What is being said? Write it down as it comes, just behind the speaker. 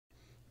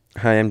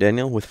Hi, I'm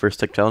Daniel with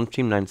First Tech Challenge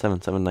Team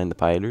 9779 The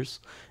Piators,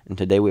 and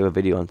today we have a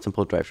video on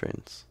simple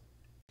drivetrains.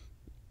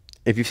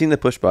 If you've seen the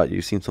pushbot,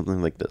 you've seen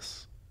something like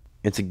this.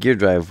 It's a gear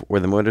drive where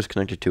the motor is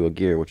connected to a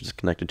gear which is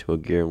connected to a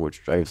gear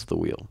which drives the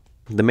wheel.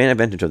 The main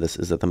advantage of this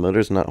is that the motor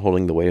is not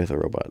holding the weight of the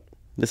robot.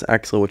 This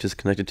axle which is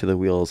connected to the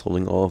wheel is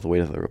holding all of the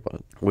weight of the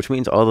robot, which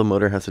means all the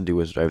motor has to do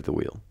is drive the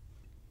wheel.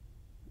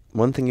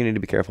 One thing you need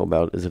to be careful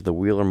about is if the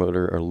wheel or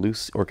motor are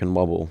loose or can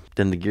wobble,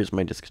 then the gears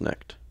might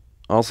disconnect.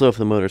 Also, if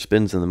the motor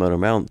spins in the motor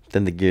mount,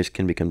 then the gears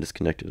can become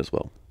disconnected as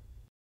well.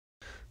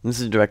 This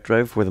is a direct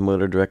drive where the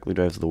motor directly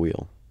drives the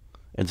wheel.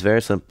 It's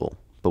very simple,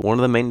 but one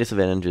of the main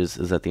disadvantages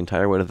is that the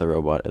entire weight of the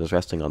robot is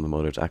resting on the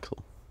motor's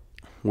axle.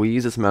 We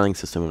used this mounting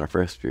system in our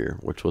first year,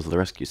 which was the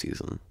rescue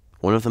season.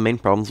 One of the main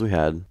problems we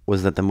had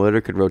was that the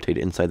motor could rotate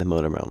inside the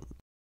motor mount.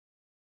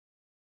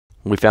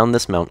 We found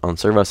this mount on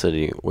Servo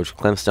City, which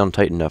clamps down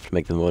tight enough to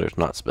make the motors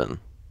not spin.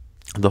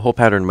 The whole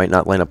pattern might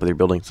not line up with your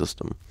building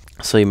system,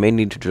 so you may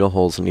need to drill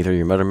holes in either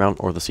your motor mount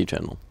or the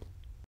C-channel.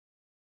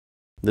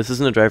 This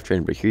isn't a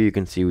drivetrain, but here you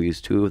can see we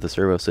use two of the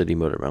Servo City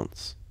motor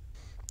mounts.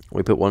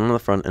 We put one on the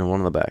front and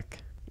one on the back.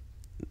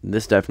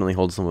 This definitely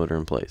holds the motor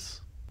in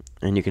place,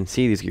 and you can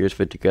see these gears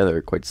fit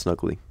together quite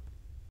snugly.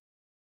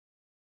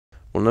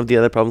 One of the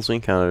other problems we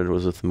encountered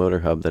was with the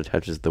motor hub that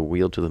attaches the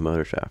wheel to the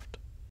motor shaft.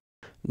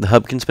 The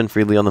hub can spin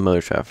freely on the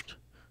motor shaft,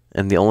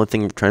 and the only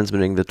thing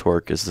transmitting the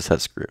torque is the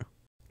set screw.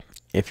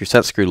 If your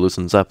set screw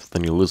loosens up,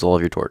 then you lose all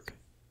of your torque.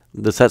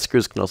 The set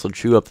screws can also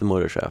chew up the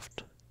motor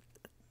shaft.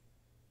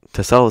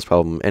 To solve this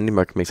problem,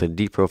 AndyMark makes a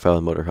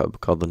D-profile motor hub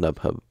called the nub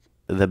hub.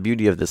 The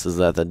beauty of this is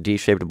that the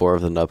D-shaped bore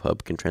of the nub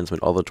hub can transmit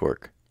all the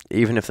torque,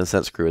 even if the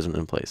set screw isn't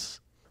in place.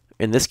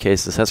 In this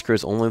case, the set screw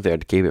is only there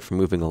to keep it from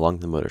moving along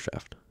the motor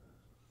shaft.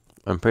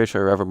 I'm pretty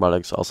sure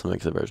Robotics also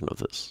makes a version of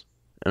this.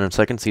 In our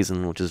second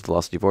season, which is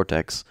Velocity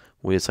Vortex,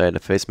 we decided to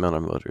face mount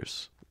our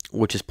motors,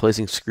 which is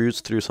placing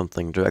screws through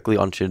something directly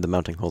onto the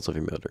mounting holes of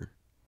your motor.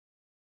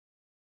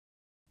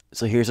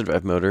 So here's a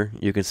drive motor.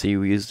 You can see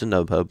we used a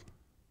nub hub.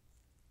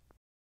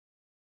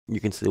 You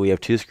can see we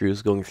have two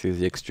screws going through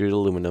the extruded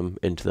aluminum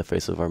into the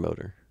face of our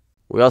motor.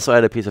 We also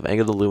add a piece of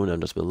angled aluminum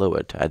just below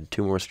it to add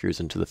two more screws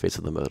into the face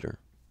of the motor.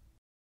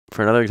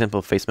 For another example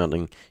of face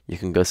mounting, you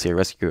can go see a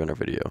rescue runner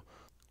video,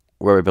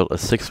 where we built a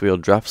 6-wheel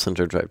drop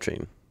center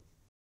drivetrain.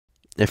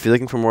 If you're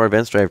looking for more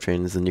advanced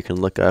drivetrains, then you can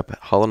look up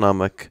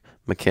Holonomic,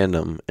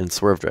 Mecanum, and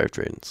Swerve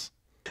drivetrains.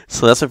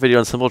 So that's our video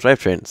on simple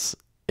drivetrains.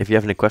 If you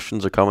have any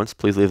questions or comments,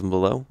 please leave them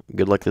below.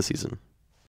 Good luck this season.